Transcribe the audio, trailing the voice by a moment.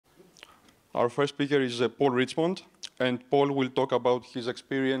Our first speaker is Paul Richmond, and Paul will talk about his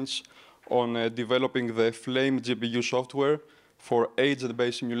experience on developing the Flame GPU software for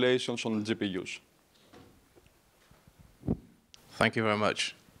agent-based simulations on GPUs. Thank you very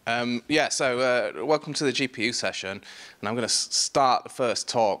much. Welcome to the GPU session, and I'm going to start the first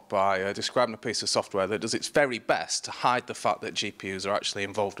talk by describing a piece of software that does its very best to hide the fact that GPUs are actually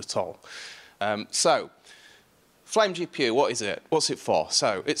involved at all. Flame GPU, what is it? What's it for?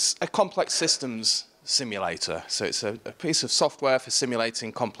 So it's a complex systems simulator. So it's a piece of software for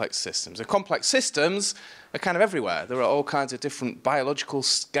simulating complex systems. And complex systems are kind of everywhere. There are all kinds of different biological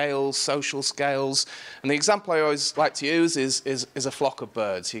scales, social scales. And the example I always like to use is a flock of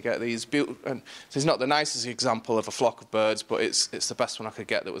birds. You get these beautiful, and this is not the nicest example of a flock of birds, but it's the best one I could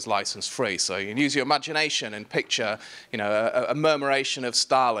get that was license free. So you can use your imagination and picture, a murmuration of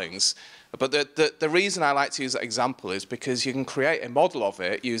starlings. But the reason I like to use that example is because you can create a model of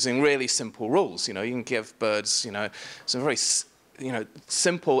it using really simple rules. You can give birds, some very,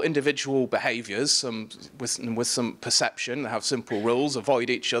 simple individual behaviours, with some perception. They have simple rules: avoid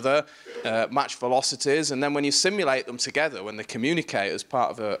each other, match velocities, and then when you simulate them together, when they communicate as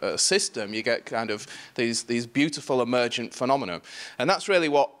part of a system, you get kind of these beautiful emergent phenomena. And that's really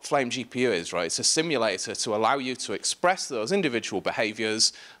what Flame GPU is, right? It's a simulator to allow you to express those individual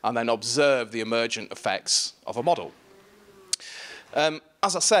behaviours and then observe the emergent effects of a model.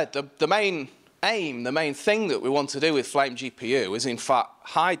 As I said, the main aim, the main thing that we want to do with Flame GPU is in fact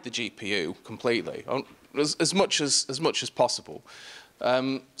hide the GPU completely, as much as possible.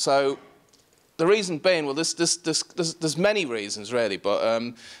 So the reason being, well, there's many reasons really,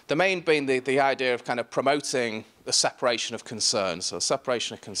 but the main being the idea of kind of promoting the separation of concerns. So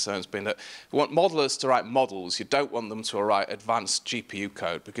separation of concerns being that you want modelers to write models, you don't want them to write advanced GPU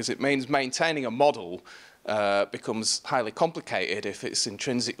code, because it means maintaining a model becomes highly complicated if it's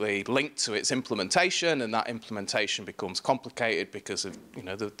intrinsically linked to its implementation, and that implementation becomes complicated because of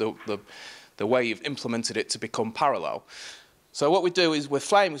the way you've implemented it to become parallel. So what we do is with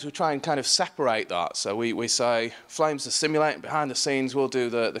Flame is we try and kind of separate that. So we say Flame's the simulating behind the scenes. We'll do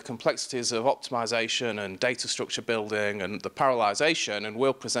the complexities of optimization and data structure building and the parallelization, and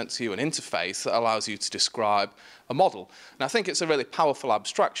we'll present to you an interface that allows you to describe a model. And I think it's a really powerful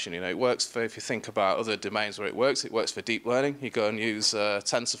abstraction. It works for, if you think about other domains where it works for deep learning. You go and use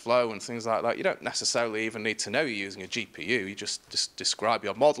TensorFlow and things like that. You don't necessarily even need to know you're using a GPU. You just describe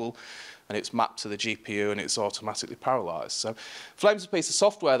your model, and it's mapped to the GPU, and it's automatically parallelized. So Flame's a piece of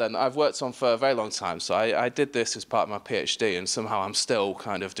software then that I've worked on for a very long time. So I did this as part of my PhD, and somehow I'm still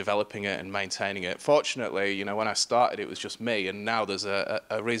kind of developing it and maintaining it. Fortunately, when I started, it was just me, and now there's a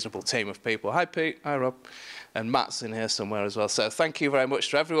reasonable team of people. Hi, Pete. Hi, Rob. And Matt's in here somewhere as well. So thank you very much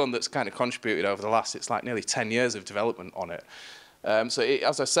to everyone that's kind of contributed over the last, it's like nearly 10 years of development on it.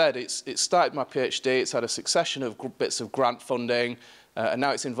 As I said, it started my PhD. It's had a succession of bits of grant funding. And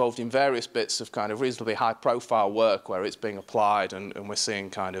now it's involved in various bits of kind of reasonably high-profile work where it's being applied, and we're seeing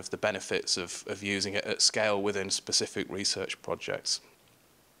kind of the benefits of using it at scale within specific research projects.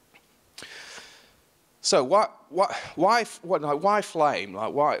 So why Flame?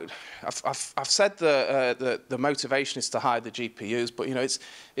 Like why? I've said the motivation is to hide the GPUs, but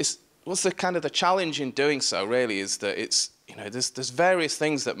what's the kind of the challenge in doing so really is that there's various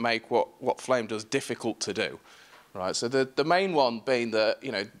things that make what Flame does difficult to do. Right, so the main one being that,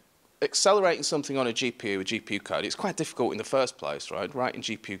 accelerating something on a GPU with GPU code, it's quite difficult in the first place, right? Writing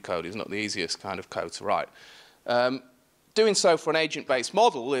GPU code is not the easiest kind of code to write. Doing so for an agent-based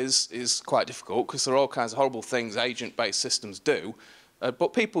model is quite difficult because there are all kinds of horrible things agent-based systems do,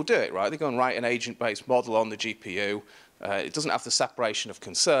 but people do it, right? They go and write an agent-based model on the GPU. It doesn't have the separation of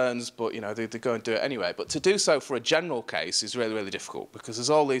concerns, but they go and do it anyway. But to do so for a general case is really, really difficult because there's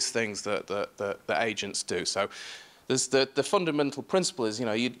all these things that agents do. So there's the fundamental principle is,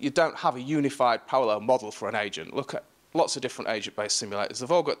 you don't have a unified parallel model for an agent. Look at lots of different agent-based simulators.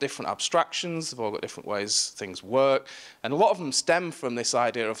 They've all got different abstractions. They've all got different ways things work. And a lot of them stem from this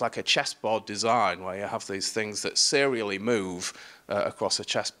idea of like a chessboard design where you have these things that serially move across a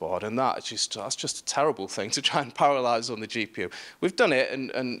chessboard, and that's just a terrible thing to try and parallelize on the GPU. We've done it,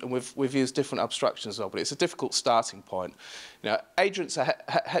 and we've used different abstractions as well, but it's a difficult starting point. Agents are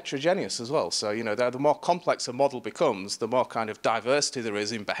heterogeneous as well, so the more complex a model becomes, the more kind of diversity there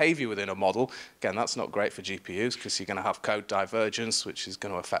is in behavior within a model. Again, that's not great for GPUs because you're going to have code divergence, which is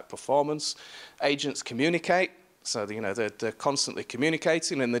going to affect performance. Agents communicate. So they're constantly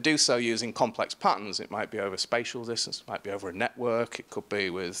communicating, and they do so using complex patterns. It might be over spatial distance, it might be over a network, it could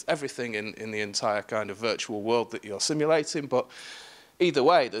be with everything in the entire kind of virtual world that you're simulating. But either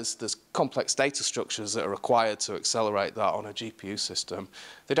way, there's complex data structures that are required to accelerate that on a GPU system.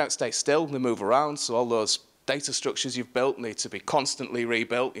 They don't stay still, they move around, so all those data structures you've built need to be constantly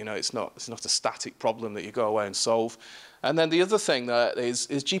rebuilt. You know, it's not a static problem that you go away and solve. And then the other thing that is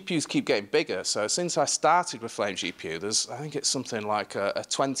GPUs keep getting bigger. So since I started with Flame GPU, I think it's something like a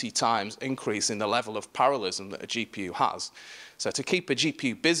 20 times increase in the level of parallelism that a GPU has. So to keep a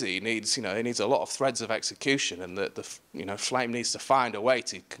GPU busy it needs a lot of threads of execution, and Flame needs to find a way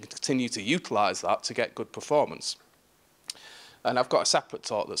to continue to utilize that to get good performance. And I've got a separate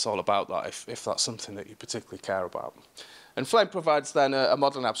talk that's all about that if that's something that you particularly care about. And Flame provides then a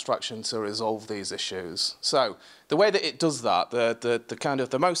modeling abstraction to resolve these issues. So the way that it does that,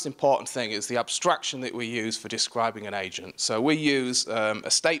 the most important thing is the abstraction that we use for describing an agent. So we use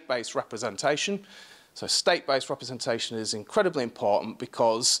a state-based representation. So state-based representation is incredibly important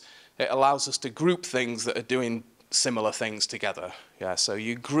because it allows us to group things that are doing similar things together. Yeah, so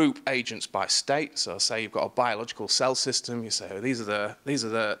you group agents by state. So say you've got a biological cell system, you say, oh, these are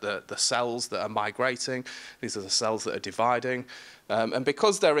the cells that are migrating, these are the cells that are dividing. And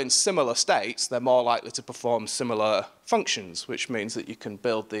because they're in similar states, they're more likely to perform similar functions, which means that you can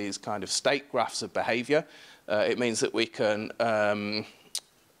build these kind of state graphs of behavior. It means that we can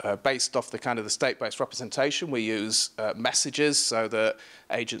based off the state-based representation, we use messages so that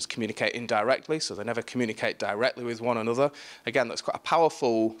agents communicate indirectly, so they never communicate directly with one another. Again, that's quite a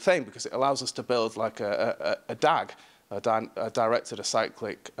powerful thing because it allows us to build like a DAG, a directed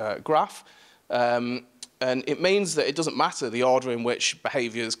acyclic graph. And it means that it doesn't matter the order in which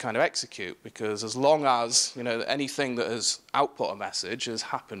behaviors kind of execute, because as long as anything that has output a message has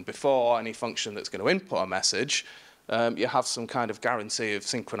happened before any function that's going to input a message, you have some kind of guarantee of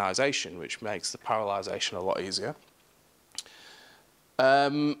synchronization, which makes the parallelization a lot easier.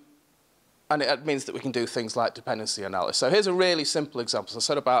 And it means that we can do things like dependency analysis. So here's a really simple example. So I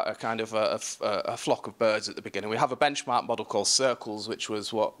said about a flock of birds at the beginning. We have a benchmark model called circles, which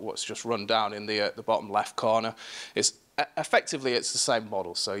was what's just run down in the bottom left corner. Effectively, it's the same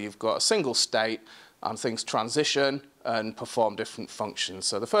model. So you've got a single state, and things transition and perform different functions.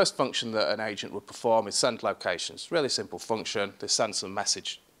 So the first function that an agent would perform is send locations. Really simple function. They send some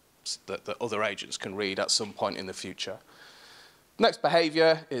message that other agents can read at some point in the future. Next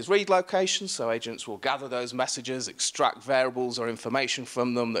behavior is read locations. So agents will gather those messages, extract variables or information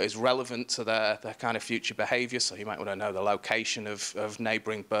from them that is relevant to their kind of future behavior. So you might want to know the location of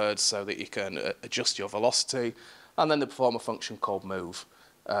neighboring birds so that you can adjust your velocity. And then they perform a function called move.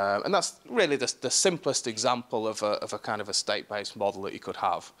 And that's really the simplest example of a kind of a state-based model that you could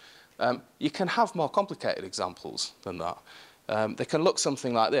have. You can have more complicated examples than that. They can look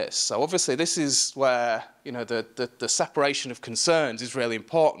something like this. So obviously this is where the separation of concerns is really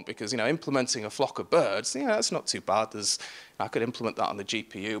important, because implementing a flock of birds, that's not too bad. I could implement that on the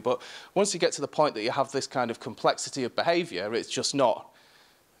GPU, but once you get to the point that you have this kind of complexity of behavior, it's not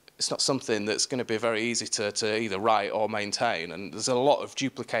something that's going to be very easy to either write or maintain. And there's a lot of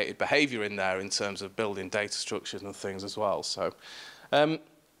duplicated behavior in there in terms of building data structures and things as well. So,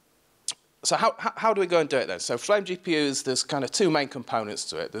 how do we go and do it then? So Flame GPUs, there's kind of two main components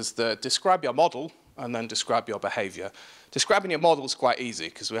to it. There's the describe your model and then describe your behavior. Describing your model is quite easy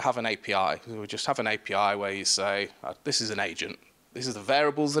because we have an API. We just have an API where you say, this is an agent. These are the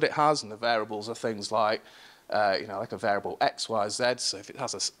variables that it has, and the variables are things like like a variable x, y, z. So if it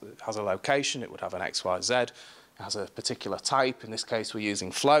has a location, it would have an x, y, z. It has a particular type. In this case, we're using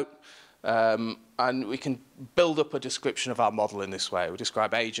float. And we can build up a description of our model in this way. We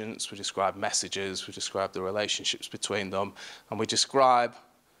describe agents, we describe messages, we describe the relationships between them, and we describe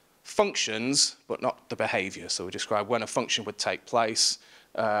functions, but not the behavior. So we describe when a function would take place.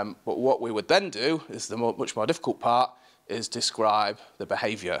 But what we would then do is the much more difficult part, is describe the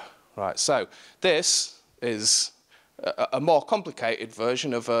behavior. Right. So this is a more complicated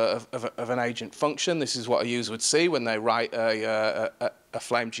version of an agent function. This is what a user would see when they write a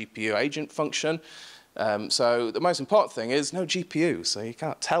Flame GPU agent function. So the most important thing is no GPU. So you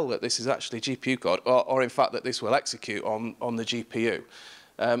can't tell that this is actually GPU code, or in fact that this will execute on the GPU.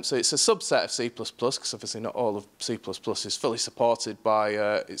 So it's a subset of C++, because obviously not all of C++ is fully supported by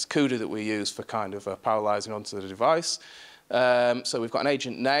its CUDA that we use for kind of parallelizing onto the device. So we've got an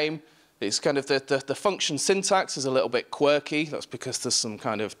agent name. It's kind of the function syntax is a little bit quirky. That's because there's some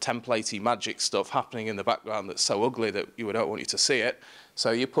kind of templatey magic stuff happening in the background that's so ugly that you don't want you to see it.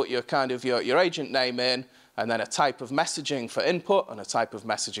 So you put your agent name in, and then a type of messaging for input and a type of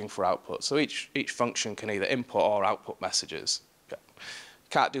messaging for output. So each function can either input or output messages. Okay.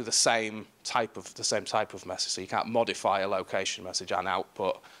 can't do the same type of message. So you can't modify a location message and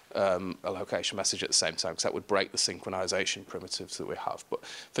output a location message at the same time, because that would break the synchronization primitives that we have. But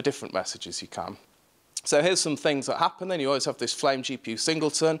for different messages, you can. So here's some things that happen then. You always have this flame GPU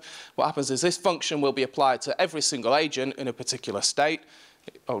singleton. What happens is this function will be applied to every single agent in a particular state.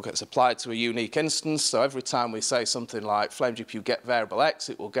 It all gets applied to a unique instance. So every time we say something like flame GPU get variable x,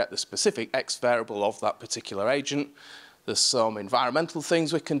 it will get the specific x variable of that particular agent. There's some environmental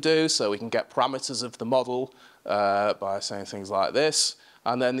things we can do. So we can get parameters of the model by saying things like this.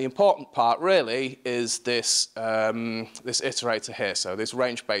 And then the important part really is this, this iterator here. So this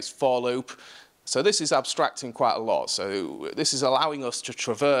range-based for loop. So this is abstracting quite a lot. So this is allowing us to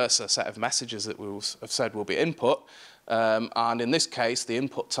traverse a set of messages that we have said will be input. And in this case, the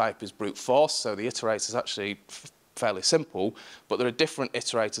input type is brute force. So the iterator is actually fairly simple, but there are different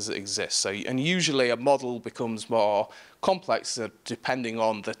iterators that exist. So, and usually a model becomes more complex depending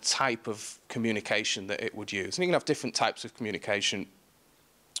on the type of communication that it would use. And you can have different types of communication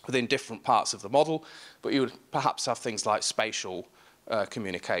within different parts of the model, but you would perhaps have things like spatial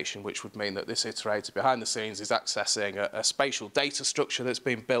communication, which would mean that this iterator behind the scenes is accessing a spatial data structure that's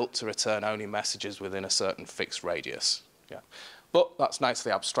been built to return only messages within a certain fixed radius. Yeah. But that's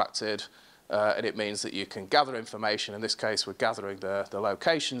nicely abstracted, and it means that you can gather information. In this case, we're gathering the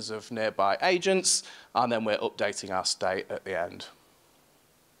locations of nearby agents, and then we're updating our state at the end.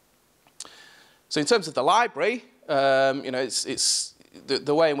 So in terms of the library, you know, it's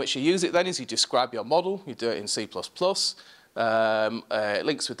the way in which you use it then is you describe your model. You do it in C++. It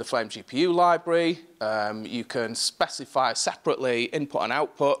links with the Flame GPU library. You can specify separately input and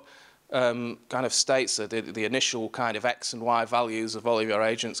output kind of states. So the initial kind of X and Y values of all of your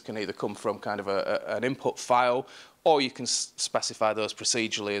agents can either come from kind of an input file, or you can specify those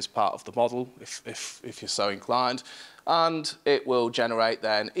procedurally as part of the model if you're so inclined. And it will generate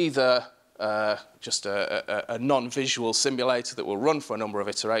then either just a non-visual simulator that will run for a number of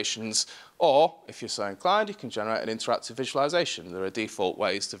iterations, or, if you're so inclined, you can generate an interactive visualization. There are default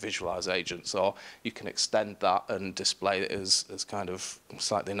ways to visualize agents, or you can extend that and display it as kind of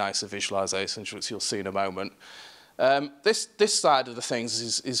slightly nicer visualizations, which you'll see in a moment. This side of the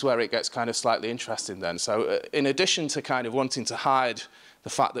things is where it gets kind of slightly interesting then. So in addition to kind of wanting to hide the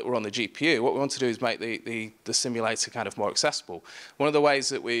fact that we're on the GPU, what we want to do is make the simulator kind of more accessible. One of the ways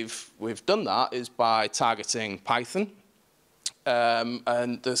that we've done that is by targeting Python.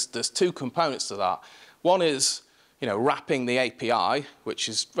 And there's two components to that. One is, you know, wrapping the API, which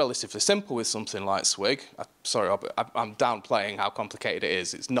is relatively simple with something like Swig. Sorry, I'm downplaying how complicated it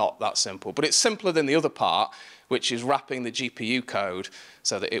is. It's not that simple, but it's simpler than the other part, which is wrapping the GPU code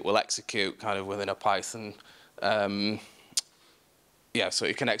so that it will execute kind of within a Python. Yeah, so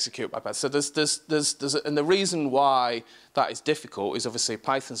it can execute by Python. So and the reason why that is difficult is obviously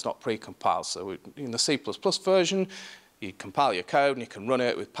Python's not pre-compiled. So in the C++ version, you compile your code and you can run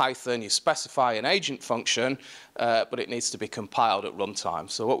it with Python. You specify an agent function, but it needs to be compiled at runtime.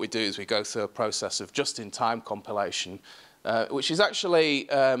 So what we do is we go through a process of just-in-time compilation, which is actually,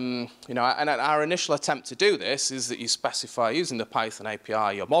 you know, and our initial attempt to do this is that you specify using the Python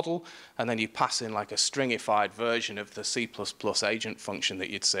API your model, and then you pass in like a stringified version of the C++ agent function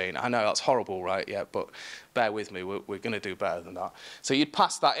that you'd seen. I know that's horrible, right? Yeah, but bear with me, we're going to do better than that. So you'd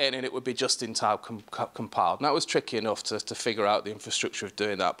pass that in and it would be just in time compiled. And that was tricky enough to figure out the infrastructure of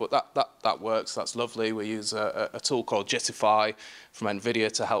doing that, but that works, that's lovely. We use a tool called Jitify from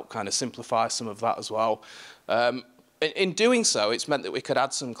NVIDIA to help kind of simplify some of that as well. In doing so, it's meant that we could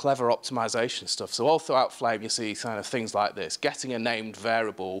add some clever optimization stuff. So all throughout Flame, you see kind of things like this, getting a named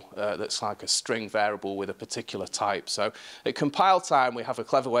variable that's like a string variable with a particular type. So at compile time, we have a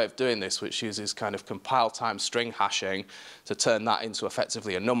clever way of doing this, which uses kind of compile time string hashing to turn that into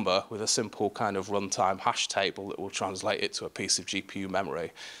effectively a number with a simple kind of runtime hash table that will translate it to a piece of GPU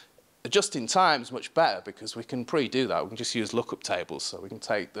memory. Just in time is much better because we can pre-do that. We can just use lookup tables. So we can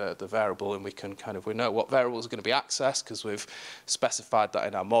take the variable and we know what variables are going to be accessed because we've specified that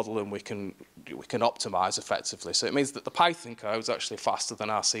in our model, and we can optimize effectively. So it means that the Python code is actually faster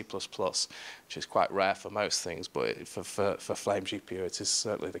than our C++, which is quite rare for most things, but for Flame GPU it is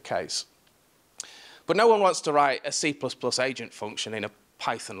certainly the case. But no one wants to write a C++ agent function in a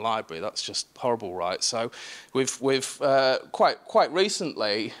Python library. That's just horrible, right? So we've quite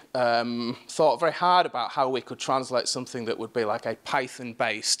recently thought very hard about how we could translate something that would be like a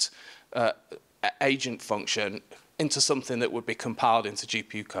Python-based agent function into something that would be compiled into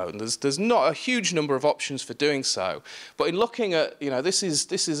GPU code. And there's not a huge number of options for doing so. But in looking at, this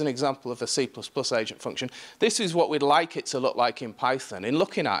is an example of a C++ agent function. This is what we'd like it to look like in Python. In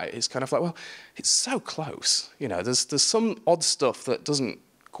looking at it, it's kind of like, well, it's so close. There's some odd stuff that doesn't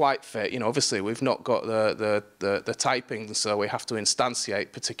quite fit. Obviously we've not got the typing, so we have to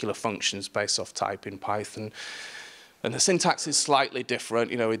instantiate particular functions based off type in Python. And the syntax is slightly different.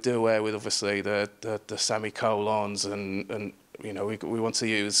 We do away with obviously the semicolons, and we want to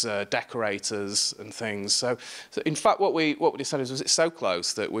use decorators and things. So in fact, what we decided was it's so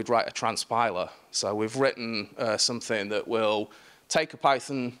close that we'd write a transpiler. So we've written something that will take a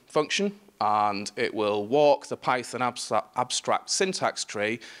Python function, and it will walk the Python abstract syntax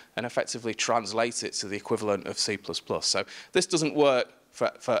tree and effectively translate it to the equivalent of C++. So this doesn't work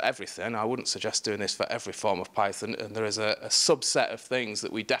for everything. I wouldn't suggest doing this for every form of Python, and there is a subset of things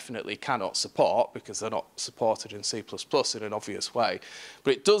that we definitely cannot support because they're not supported in C++ in an obvious way.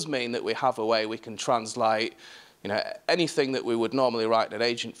 But it does mean that we have a way we can translate anything that we would normally write in an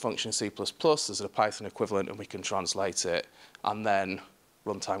agent function in C++ as a Python equivalent, and we can translate it and then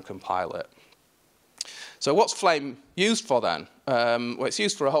runtime compile it. So what's Flame used for then? Well, it's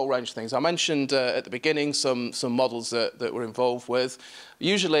used for a whole range of things. I mentioned at the beginning some models that we're involved with.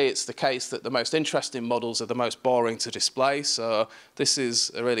 Usually it's the case that the most interesting models are the most boring to display. So this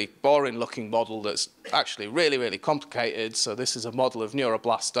is a really boring looking model that's actually really, really complicated. So this is a model of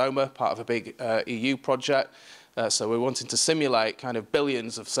neuroblastoma, part of a big EU project. So we're wanting to simulate kind of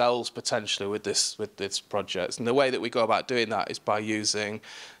billions of cells potentially with this project. And the way that we go about doing that is by using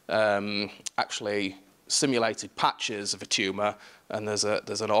actually simulated patches of a tumour, and there's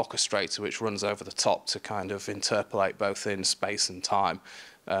an orchestrator which runs over the top to kind of interpolate both in space and time,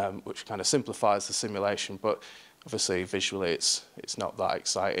 which kind of simplifies the simulation. But obviously visually it's not that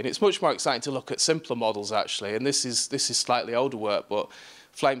exciting. It's much more exciting to look at simpler models actually, and this is slightly older work, but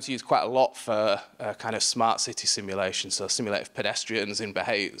Flame's used quite a lot for kind of smart city simulation, so simulate pedestrians in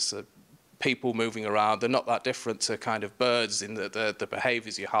behaviours. So people moving around, they're not that different to kind of birds in the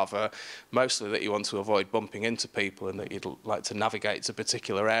behaviours you have are mostly that you want to avoid bumping into people and that you'd like to navigate to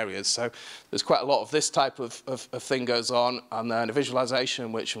particular areas. So there's quite a lot of this type of thing goes on, and then a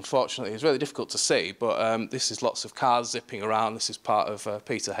visualisation which unfortunately is really difficult to see, but this is lots of cars zipping around. This is part of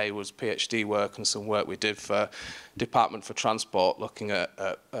Peter Hayward's PhD work and some work we did for Department for Transport looking at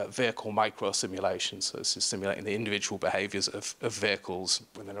vehicle micro simulations. So this is simulating the individual behaviours of vehicles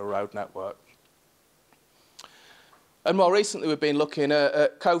within a road network. And more recently, we've been looking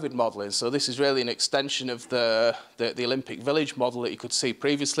at COVID modelling. So this is really an extension of the Olympic Village model that you could see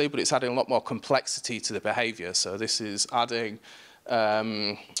previously, but it's adding a lot more complexity to the behaviour. So this is adding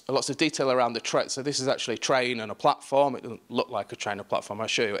lots of detail around the train. So this is actually a train and a platform. It doesn't look like a train and platform. I'll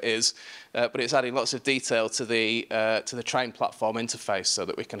show you it is, but it's adding lots of detail to the train platform interface so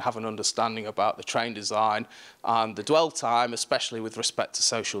that we can have an understanding about the train design and the dwell time, especially with respect to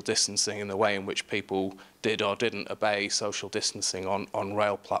social distancing and the way in which people did or didn't obey social distancing on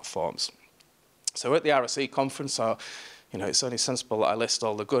rail platforms. So we're at the RSE conference. So it's only sensible that I list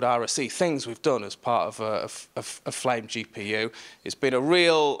all the good RSE things we've done as part of a Flame GPU. It's been a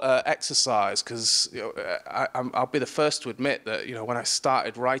real exercise because I'll be the first to admit that when I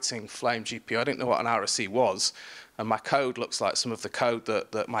started writing Flame GPU, I didn't know what an RSE was, and my code looks like some of the code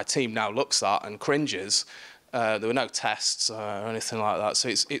that my team now looks at and cringes. There were no tests or anything like that, so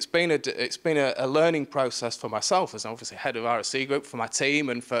it's been a learning process for myself as obviously head of RSE group, for my team,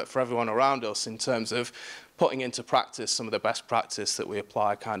 and for everyone around us in terms of putting into practice some of the best practice that we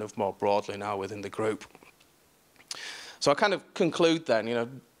apply kind of more broadly now within the group. So I kind of conclude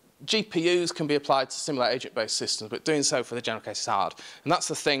then, GPUs can be applied to simulate agent-based systems, but doing so for the general case is hard. And that's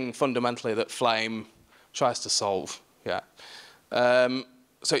the thing fundamentally that Flame tries to solve.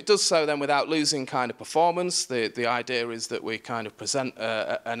 So it does so then without losing kind of performance. The idea is that we kind of present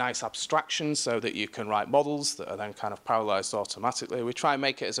a nice abstraction so that you can write models that are then kind of parallelized automatically. We try and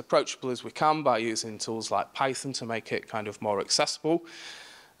make it as approachable as we can by using tools like Python to make it kind of more accessible.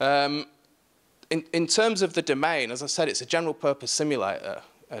 In terms of the domain, as I said, it's a general purpose simulator.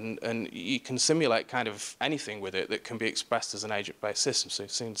 And you can simulate kind of anything with it that can be expressed as an agent-based system. So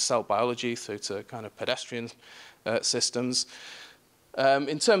you've seen cell biology through to kind of pedestrian systems.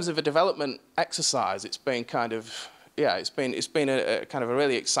 In terms of a development exercise, it's been kind of, it's been a kind of a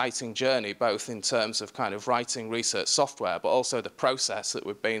really exciting journey, both in terms of kind of writing research software, but also the process that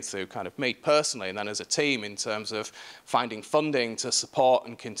we've been through, kind of me personally, and then as a team in terms of finding funding to support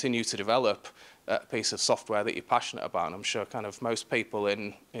and continue to develop a piece of software that you're passionate about. And I'm sure kind of most people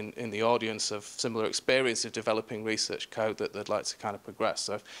in the audience have similar experience of developing research code that they'd like to kind of progress.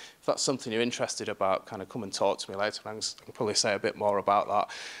 So if that's something you're interested about, kind of come and talk to me later. I can probably say a bit more about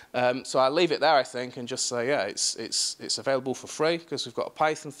that. So I'll leave it there, I think, and just say, yeah, it's available for free because we've got a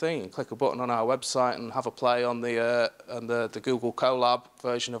Python thing. You can click a button on our website and have a play on the Google Colab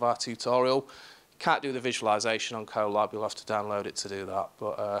version of our tutorial. Can't do the visualization on Colab, you'll have to download it to do that,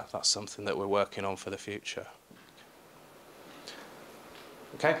 but that's something that we're working on for the future.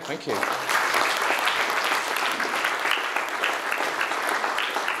 Okay, thank you.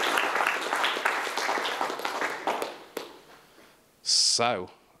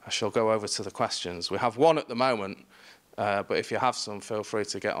 So, I shall go over to the questions. We have one at the moment, but if you have some, feel free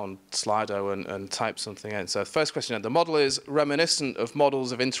to get on Slido and type something in. So the first question, the model is reminiscent of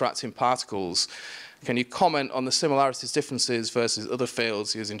models of interacting particles. Can you comment on the similarities, differences versus other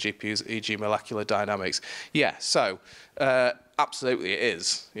fields using GPUs, e.g. molecular dynamics? Yeah, so absolutely it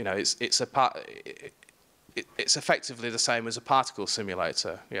is. You know, it's effectively the same as a particle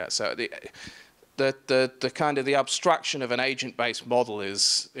simulator. Yeah, so the kind of the abstraction of an agent-based model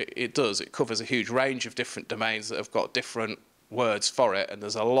is, it covers a huge range of different domains that have got different words for it, and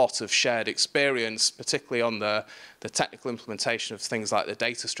there's a lot of shared experience, particularly on the technical implementation of things like the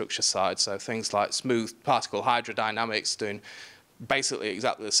data structure side, so things like smooth particle hydrodynamics, doing basically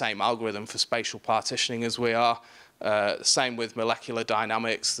exactly the same algorithm for spatial partitioning as we are. Same with molecular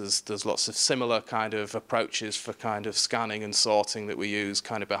dynamics. There's lots of similar kind of approaches for kind of scanning and sorting that we use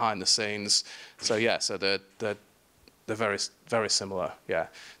kind of behind the scenes. So yeah, so they're very, very similar. Yeah,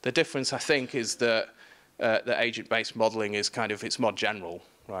 the difference I think is that the agent-based modeling is kind of, it's more general,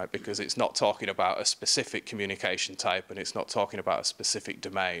 right? Because it's not talking about a specific communication type and it's not talking about a specific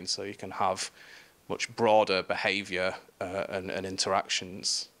domain. So you can have much broader behavior and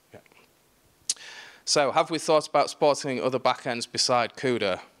interactions. Yeah. So have we thought about supporting other backends beside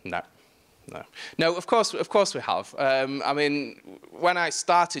CUDA? No. No. No, of course we have. I mean, when I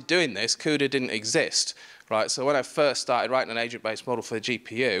started doing this, CUDA didn't exist, right? So when I first started writing an agent-based model for the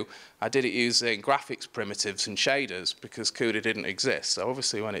GPU, I did it using graphics primitives and shaders because CUDA didn't exist. So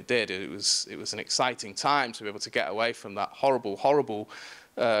obviously when it did, it was an exciting time to be able to get away from that horrible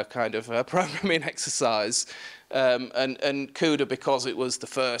kind of programming exercise. And CUDA, because it was the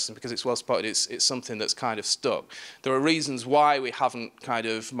first and because it's well supported, it's something that's kind of stuck. There are reasons why we haven't kind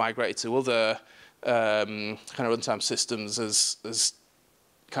of migrated to other kind of runtime systems as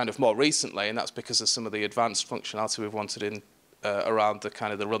kind of more recently, and that's because of some of the advanced functionality we've wanted in around the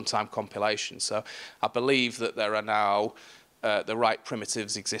kind of the runtime compilation. So I believe that there are now the right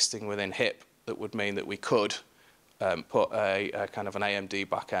primitives existing within HIP that would mean that we could put a kind of an AMD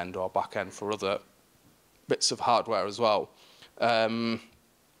backend or backend for other bits of hardware as well. And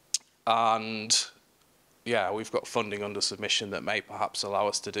yeah, we've got funding under submission that may perhaps allow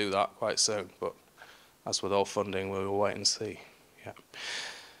us to do that quite soon, but as with all funding, we will wait and see. Yeah.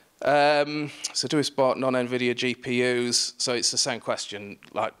 So do we support non-NVIDIA GPUs? So it's the same question,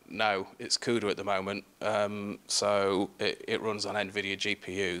 like no, it's CUDA at the moment. So it runs on NVIDIA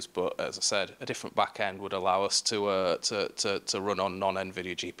GPUs, but as I said, a different backend would allow us to run on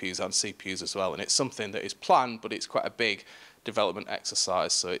non-NVIDIA GPUs and CPUs as well. And it's something that is planned, but it's quite a big development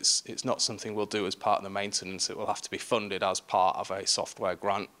exercise. So it's not something we'll do as part of the maintenance. It will have to be funded as part of a software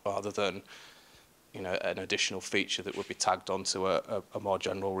grant rather than, you know, an additional feature that would be tagged onto a more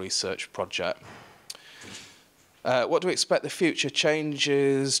general research project. What do we expect the future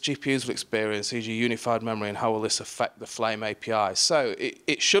changes GPUs will experience, e.g. unified memory, and how will this affect the Flame API? So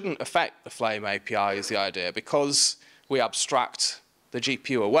it shouldn't affect the Flame API is the idea, because we abstract the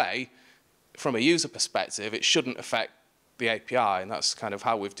GPU away. From a user perspective, it shouldn't affect the API, and that's kind of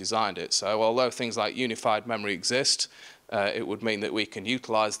how we've designed it. So although things like unified memory exist, it would mean that we can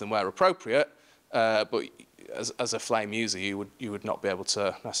utilize them where appropriate, but as a Flame user, you would not be able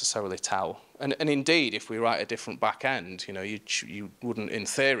to necessarily tell. And indeed, if we write a different back end, you know, you wouldn't, in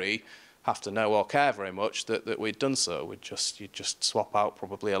theory, have to know or care very much that we'd done so. You'd just swap out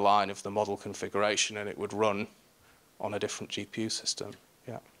probably a line of the model configuration, and it would run on a different GPU system.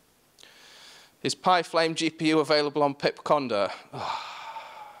 Yeah. Is PyFlame GPU available on pip conda? Oh.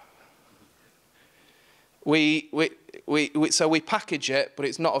 So we package it, but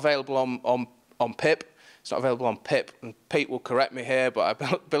it's not available on pip. It's not available on pip, and Pete will correct me here, but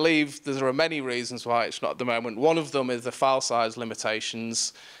I believe there are many reasons why it's not at the moment. One of them is the file size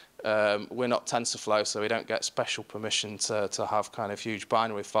limitations. We're not TensorFlow, so we don't get special permission to have kind of huge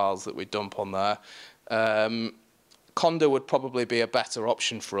binary files that we dump on there. Conda would probably be a better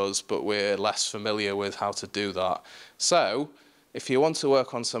option for us, but we're less familiar with how to do that. So if you want to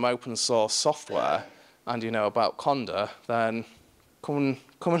work on some open source software and you know about Conda, then come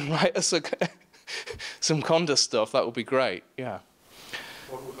and write us some Conda stuff. That would be great. Yeah.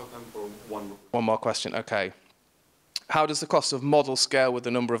 What we have time for one more question. Okay. How does the cost of model scale with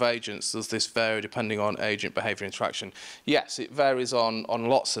the number of agents? Does this vary depending on agent behavior interaction? Yes, it varies on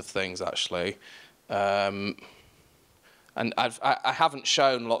lots of things, actually. And I haven't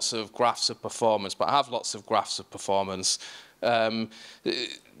shown lots of graphs of performance, but I have lots of graphs of performance.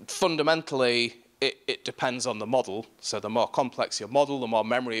 Fundamentally, it depends on the model. So the more complex your model, the more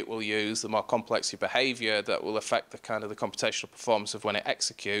memory it will use, the more complex your behavior, that will affect the kind of the computational performance of when it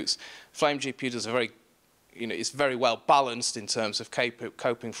executes. Flame GPU does a very, it's very well balanced in terms of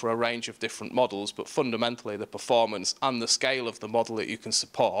coping for a range of different models, but fundamentally the performance and the scale of the model that you can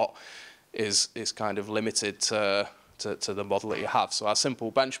support is kind of limited to the model that you have. So our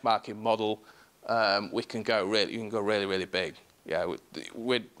simple benchmarking model, you can go really, really big. Yeah,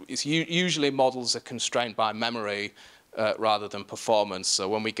 it's usually models are constrained by memory rather than performance. So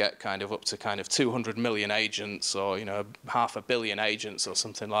when we get kind of up to kind of 200 million agents, or 500 million agents or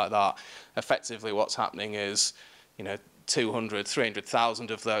something like that, effectively what's happening is 200,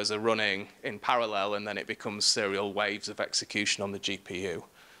 300,000 of those are running in parallel, and then it becomes serial waves of execution on the GPU.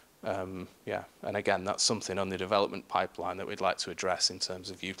 Yeah, and again, that's something on the development pipeline that we'd like to address in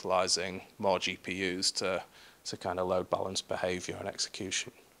terms of utilizing more GPUs to kind of load balance behavior and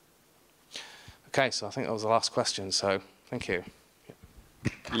execution. Okay, so I think that was the last question, so thank you.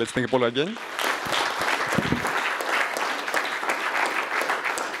 Let's thank Paul again.